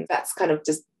well-being, that's kind of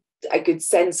just a good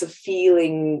sense of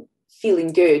feeling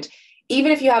good.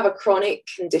 Even if you have a chronic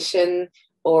condition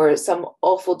or some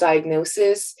awful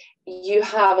diagnosis, you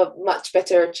have a much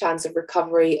better chance of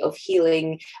recovery, of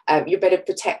healing. You're better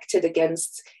protected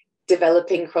against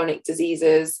developing chronic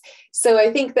diseases. So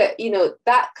I think that,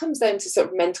 that comes down to sort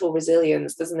of mental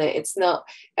resilience, doesn't it? It's not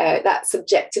that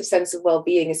subjective sense of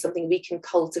well-being is something we can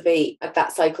cultivate at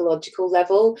that psychological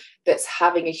level that's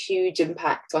having a huge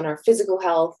impact on our physical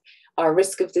health, our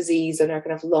risk of disease, and our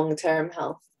kind of long-term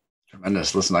health.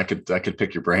 Tremendous. Listen, I could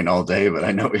pick your brain all day, but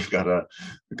I know we've got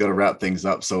to wrap things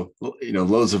up. So,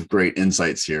 loads of great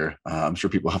insights here. I'm sure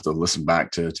people have to listen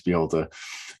back to be able to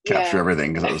capture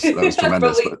everything, because that was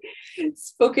tremendous. But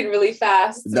spoken really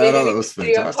fast. No, that was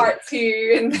fantastic. Do a part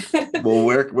 2. And well,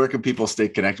 where can people stay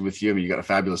connected with you? I mean, you got a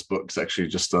fabulous books actually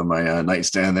just on my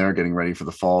nightstand there, getting ready for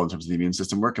the fall in terms of the immune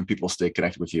system. Where can people stay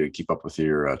connected with you and keep up with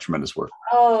your tremendous work?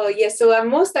 Oh, yeah. So I'm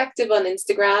most active on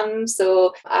Instagram.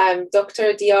 So I'm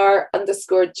Dr.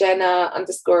 Jenna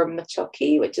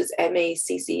Macciochi, which is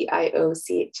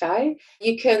Macciochi.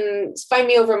 You can find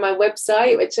me over my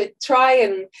website, which I try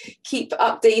and keep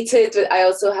updated. But I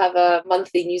also have a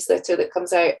monthly newsletter that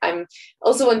comes out. I'm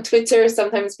also on Twitter,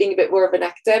 sometimes being a bit more of an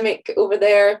academic over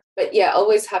there. But yeah,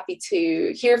 always happy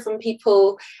to hear from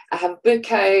people. I have a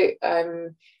book out.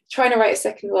 I'm trying to write a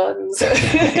second one. So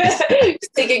it's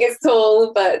taking its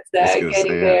toll, but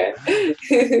getting there.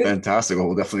 Fantastic. Well,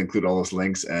 we'll definitely include all those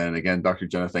links. And again, Dr.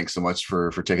 Jenna, thanks so much for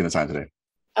taking the time today.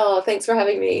 Oh, thanks for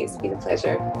having me. It's been a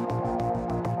pleasure.